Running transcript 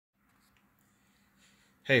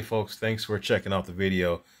Hey folks, thanks for checking out the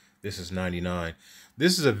video. This is 99.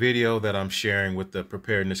 This is a video that I'm sharing with the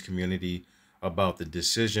preparedness community about the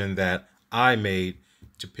decision that I made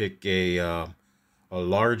to pick a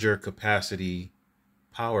larger capacity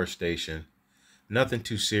power station. Nothing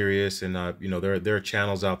too serious, and there are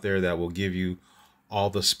channels out there that will give you all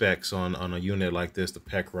the specs on a unit like this, the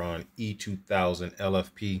Pecron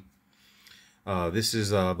E2000LFP. This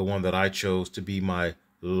is the one that I chose to be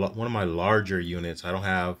one of my larger units. I don't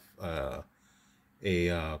have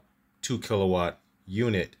a 2 kilowatt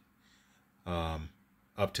unit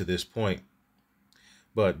up to this point,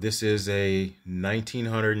 but this is a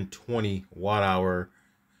 1920 watt hour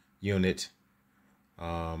unit.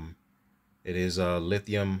 It is a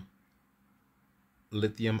lithium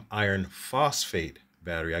iron phosphate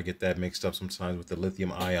battery. I get that mixed up sometimes with the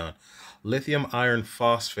lithium iron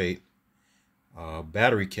phosphate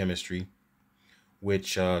battery chemistry,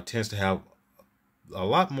 which tends to have a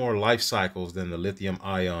lot more life cycles than the lithium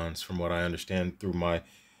ions, from what I understand through my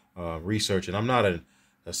research. And I'm not a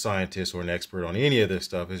scientist or an expert on any of this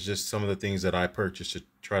stuff. It's just some of the things that I purchased to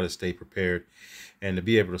try to stay prepared and to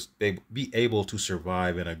be able to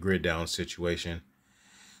survive in a grid down situation.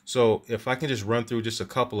 So if I can just run through just a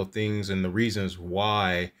couple of things and the reasons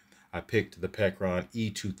why I picked the Pecron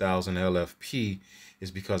E2000LFP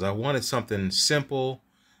is because I wanted something simple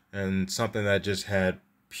and something that just had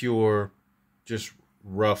pure, just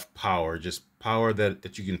rough power, just power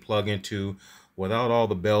that you can plug into without all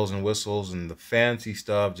the bells and whistles and the fancy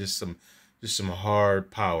stuff, just some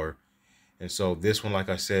hard power. And so this one, like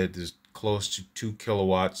I said, is close to 2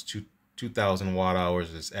 kilowatts, 2,000 watt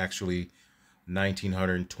hours. It's actually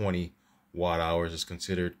 1920 watt hours. Is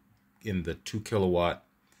considered in the 2 kilowatt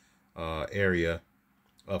area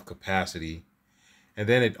of capacity. And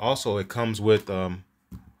then it comes with a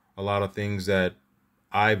lot of things that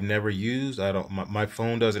I've never used. My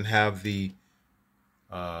phone doesn't have the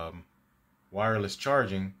wireless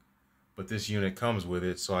charging, but this unit comes with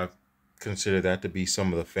it, so I consider that to be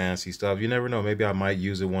some of the fancy stuff. You never know, maybe I might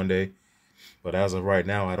use it one day, but as of right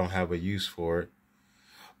now I don't have a use for it.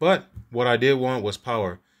 But what I did want was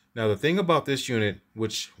power. Now the thing about this unit,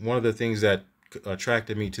 which one of the things that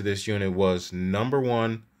attracted me to this unit was, number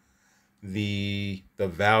one, the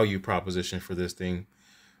value proposition for this thing.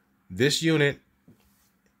 This unit,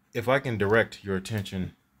 if I can direct your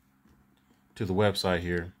attention to the website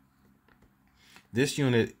here, this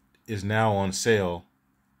unit is now on sale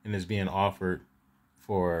and is being offered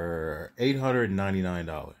for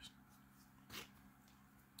 $899,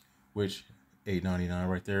 which $899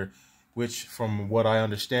 right there, which from what I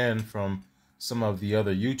understand from some of the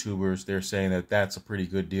other YouTubers, they're saying that that's a pretty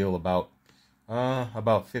good deal, about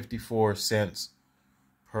 54 cents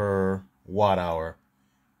per watt hour.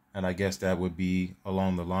 And I guess that would be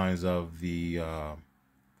along the lines of the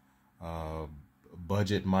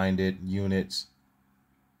budget-minded units.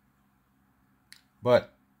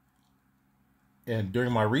 But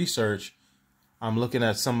during my research, I'm looking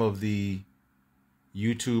at some of the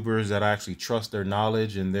YouTubers that I actually trust their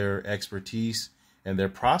knowledge and their expertise and their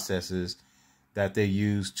processes that they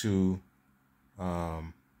use to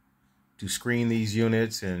screen these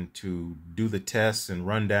units and to do the tests and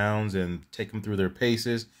rundowns and take them through their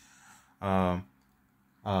paces.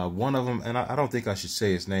 One of them, and I don't think I should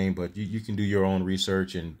say his name, but you can do your own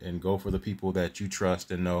research and go for the people that you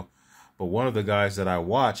trust and know. But one of the guys that I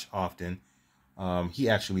watch often, he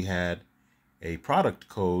actually had a product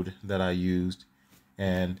code that I used,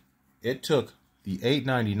 and it took the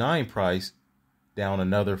 $899 price down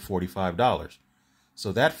another $45.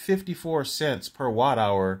 So that 54 cents per watt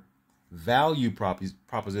hour value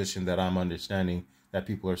proposition that I'm understanding that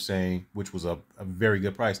people are saying, which was a very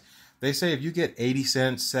good price. They say if you get 80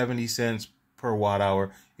 cents, 70 cents per watt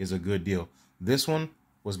hour is a good deal. This one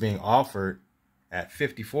was being offered at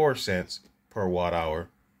 54 cents per watt hour.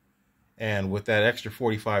 And with that extra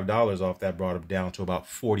 $45 off, that brought it down to about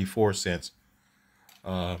 44 cents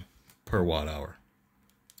per watt hour.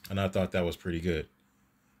 And I thought that was pretty good.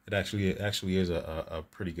 It actually is a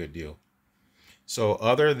pretty good deal. So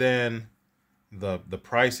other than the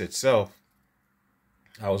price itself,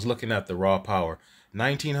 I was looking at the raw power,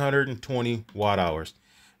 1920 watt hours.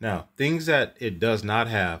 Now, things that it does not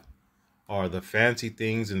have are the fancy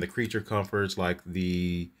things and the creature comforts, like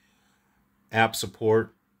the app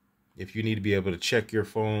support. If you need to be able to check your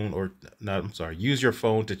phone, or not, I'm sorry, use your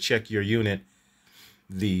phone to check your unit,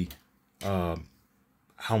 the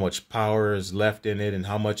how much power is left in it and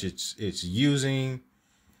how much it's using,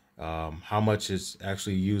 how much it's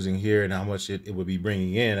actually using here and how much it would be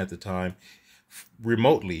bringing in at the time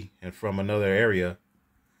remotely and from another area,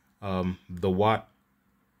 the watt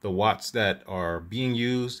the watts that are being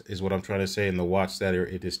used is what I'm trying to say, and the watts that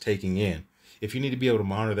it is taking in. If you need to be able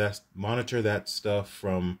to monitor that stuff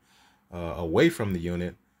from away from the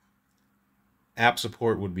unit, app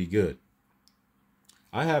support would be good.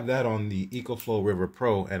 I have that on the EcoFlow River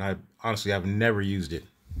Pro, and I've never used it.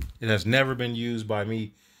 It has never been used by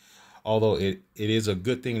me, although it is a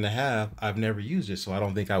good thing to have. I've never used it, so I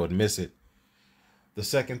don't think I would miss it. The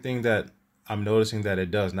second thing that I'm noticing that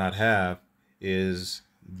it does not have is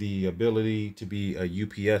the ability to be a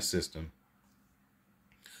UPS system,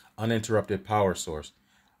 uninterrupted power source.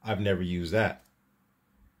 I've never used that.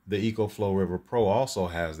 The EcoFlow River Pro also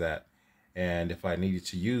has that, and if I needed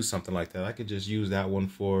to use something like that, I could just use that one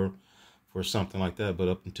for something like that. But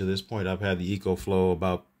up until this point, I've had the EcoFlow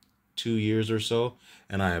about 2 years or so,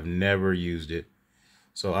 and I have never used it,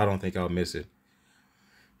 so I don't think I'll miss it.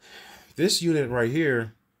 This unit right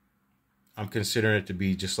here, I'm considering it to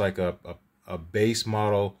be just like a base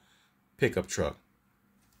model pickup truck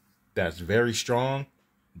that's very strong,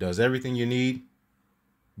 does everything you need,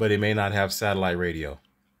 but it may not have satellite radio,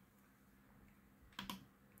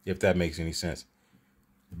 if that makes any sense.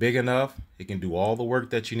 Big enough, it can do all the work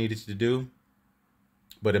that you need it to do,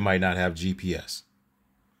 but it might not have GPS.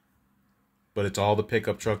 But it's all the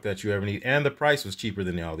pickup truck that you ever need, and the price was cheaper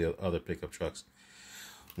than all the other pickup trucks.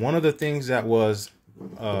 One of the things that was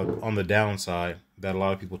on the downside that a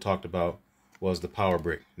lot of people talked about was the power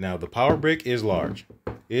brick. Now, the power brick is large.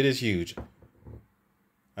 It is huge.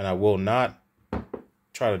 And I will not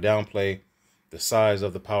try to downplay the size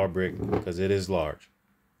of the power brick because it is large.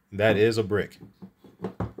 That is a brick.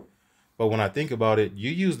 But when I think about it,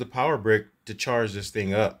 you use the power brick to charge this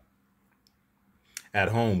thing up at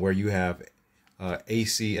home where you have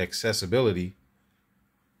AC accessibility.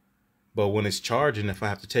 But when it's charging, if I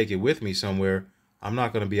have to take it with me somewhere, I'm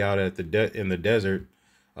not going to be out at in the desert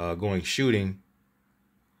going shooting,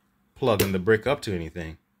 plugging the brick up to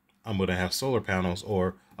anything. I'm going to have solar panels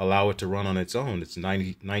or allow it to run on its own. It's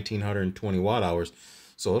 1920 watt hours.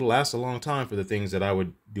 So it'll last a long time for the things that I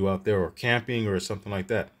would do out there, or camping or something like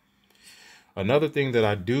that. Another thing that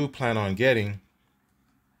I do plan on getting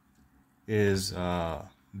is the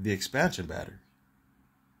expansion battery.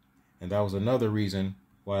 And that was another reason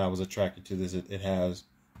why I was attracted to this. It has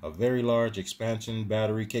a very large expansion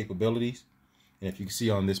battery capabilities. And if you can see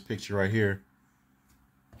on this picture right here,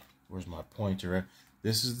 where's my pointer at?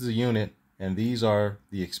 This is the unit, and these are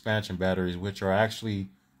the expansion batteries, which are actually,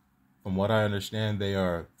 from what I understand, they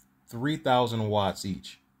are 3,000 watts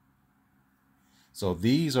each. So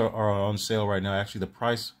these are on sale right now. Actually, the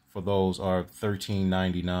price for those are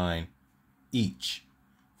 $13.99 each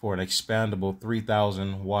for an expandable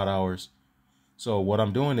 3,000 watt hours. So what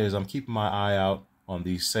I'm doing is I'm keeping my eye out on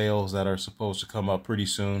these sales that are supposed to come up pretty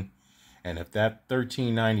soon. And if that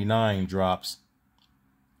 $13.99 drops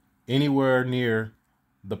anywhere near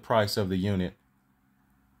the price of the unit,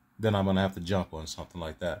 then I'm going to have to jump on something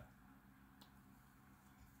like that.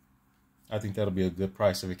 I think that'll be a good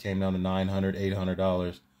price if it came down to $900,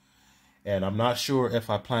 $800. And I'm not sure if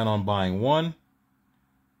I plan on buying one,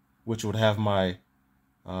 which would have my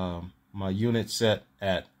my unit set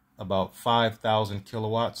at about 5,000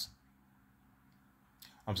 kilowatts.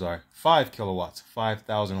 I'm sorry, 5 kilowatts,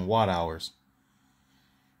 5,000 watt hours.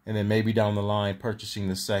 And then maybe down the line purchasing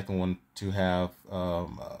the second one to have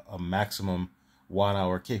a maximum watt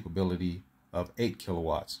hour capability of 8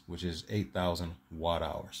 kilowatts, which is 8,000 watt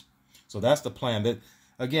hours. So that's the plan. That,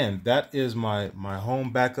 again, that is my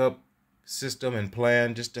home backup system and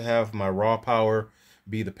plan, just to have my raw power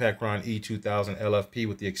be the Pecron E2000LFP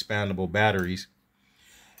with the expandable batteries.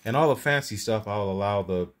 And all the fancy stuff, I'll allow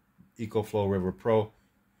the EcoFlow River Pro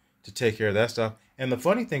to take care of that stuff. And the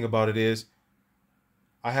funny thing about it is,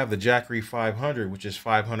 I have the Jackery 500, which is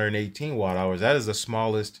 518 watt hours. That is the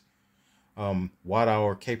smallest watt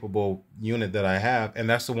hour capable unit that I have, and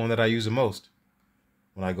that's the one that I use the most.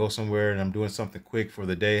 When I go somewhere and I'm doing something quick for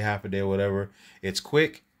the day, half a day, whatever, it's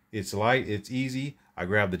quick, it's light, it's easy. I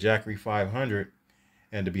grab the Jackery 500,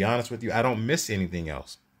 and to be honest with you, I don't miss anything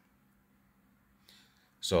else.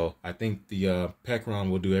 So I think the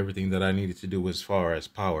Pecron will do everything that I needed to do as far as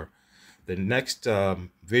power. The next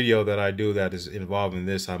video that I do that is involved in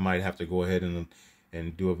this, I might have to go ahead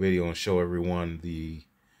and do a video and show everyone the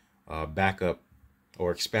backup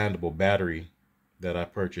or expandable battery that I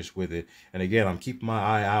purchased with it. And again, I'm keeping my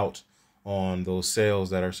eye out on those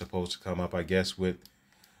sales that are supposed to come up. I guess with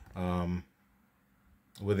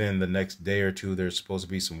within the next day or two, there's supposed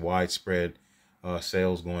to be some widespread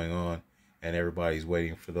sales going on, and everybody's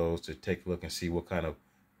waiting for those to take a look and see what kind of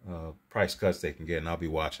price cuts they can get, and I'll be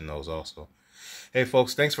watching those also. Hey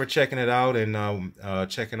folks, thanks for checking it out and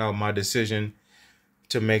checking out my decision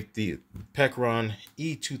to make the Pecron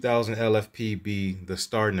E2000LFP be the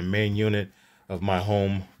start and the main unit of my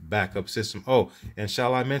home backup system. Oh, and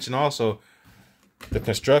shall I mention also the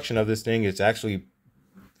construction of this thing? It's actually,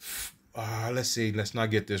 let's see, let's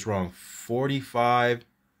not get this wrong,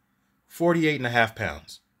 48.5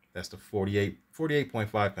 pounds. That's the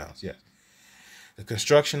 48.5 pounds, yes. The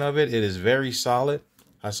construction of it is very solid.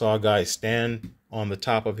 I saw a guy stand on the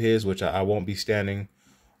top of his, which I won't be standing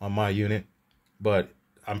on my unit, but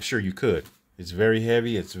I'm sure you could. It's very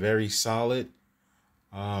heavy. It's very solid.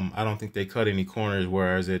 I don't think they cut any corners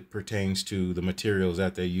whereas it pertains to the materials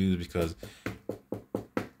that they use, because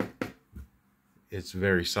it's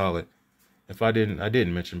very solid. I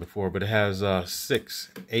didn't mention before, but it has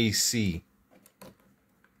 6 AC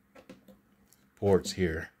ports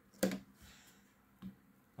here.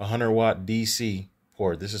 100-watt DC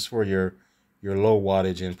port. This is for your low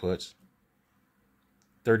wattage inputs.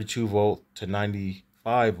 32 volt to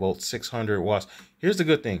 95 volts, 600 watts. Here's the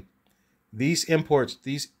good thing. These input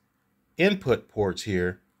ports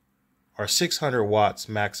here are 600 watts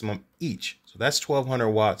maximum each. So that's 1200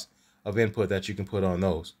 watts of input that you can put on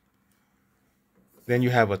those. Then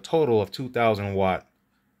you have a total of 2000 watt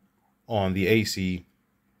on the AC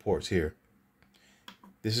ports here.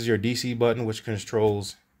 This is your DC button, which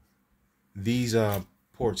controls these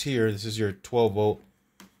ports here. This is your 12 volt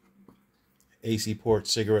AC port,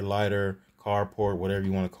 cigarette lighter, car port, whatever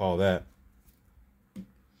you want to call that.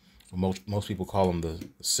 Most people call them the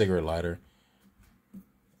cigarette lighter.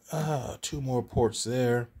 2 more ports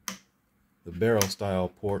there, the barrel style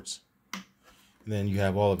ports. And then you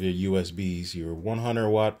have all of your USBs, your 100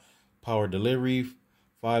 watt power delivery,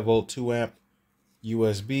 5 volt 2 amp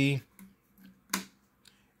USB,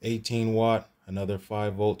 18 watt, another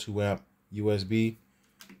 5 volt 2 amp USB.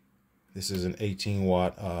 This is an 18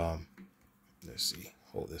 watt, let's see,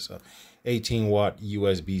 hold this up, 18 watt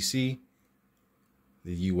USB-C,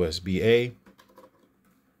 the USB-A,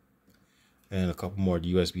 and a couple more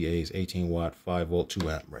USB-A's, 18 watt, 5 volt 2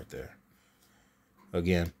 amp right there.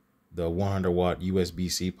 Again, the 100 watt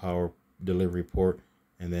USB-C power delivery port,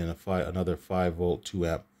 and then another 5 volt 2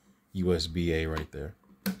 amp USB-A right there.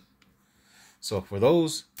 So for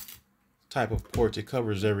those type of ports, it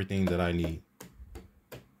covers everything that I need,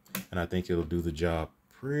 and I think it'll do the job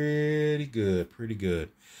pretty good, pretty good.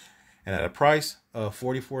 And at a price of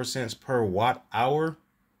 44 cents per watt hour,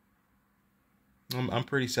 I'm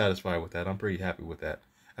pretty satisfied with that. I'm pretty happy with that,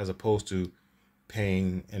 as opposed to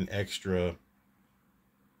paying an extra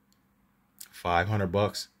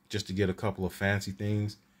 $500 just to get a couple of fancy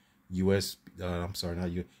things, UPS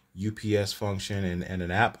function and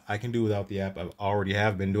an app. I can do without the app. I already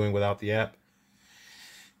have been doing without the app.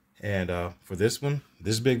 And for this one,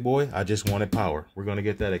 this big boy, I just wanted power. We're going to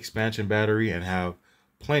get that expansion battery and have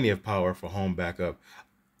plenty of power for home backup.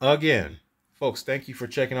 Again, folks, thank you for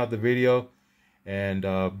checking out the video. And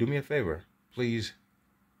do me a favor. Please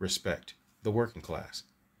respect the working class.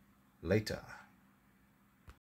 Later.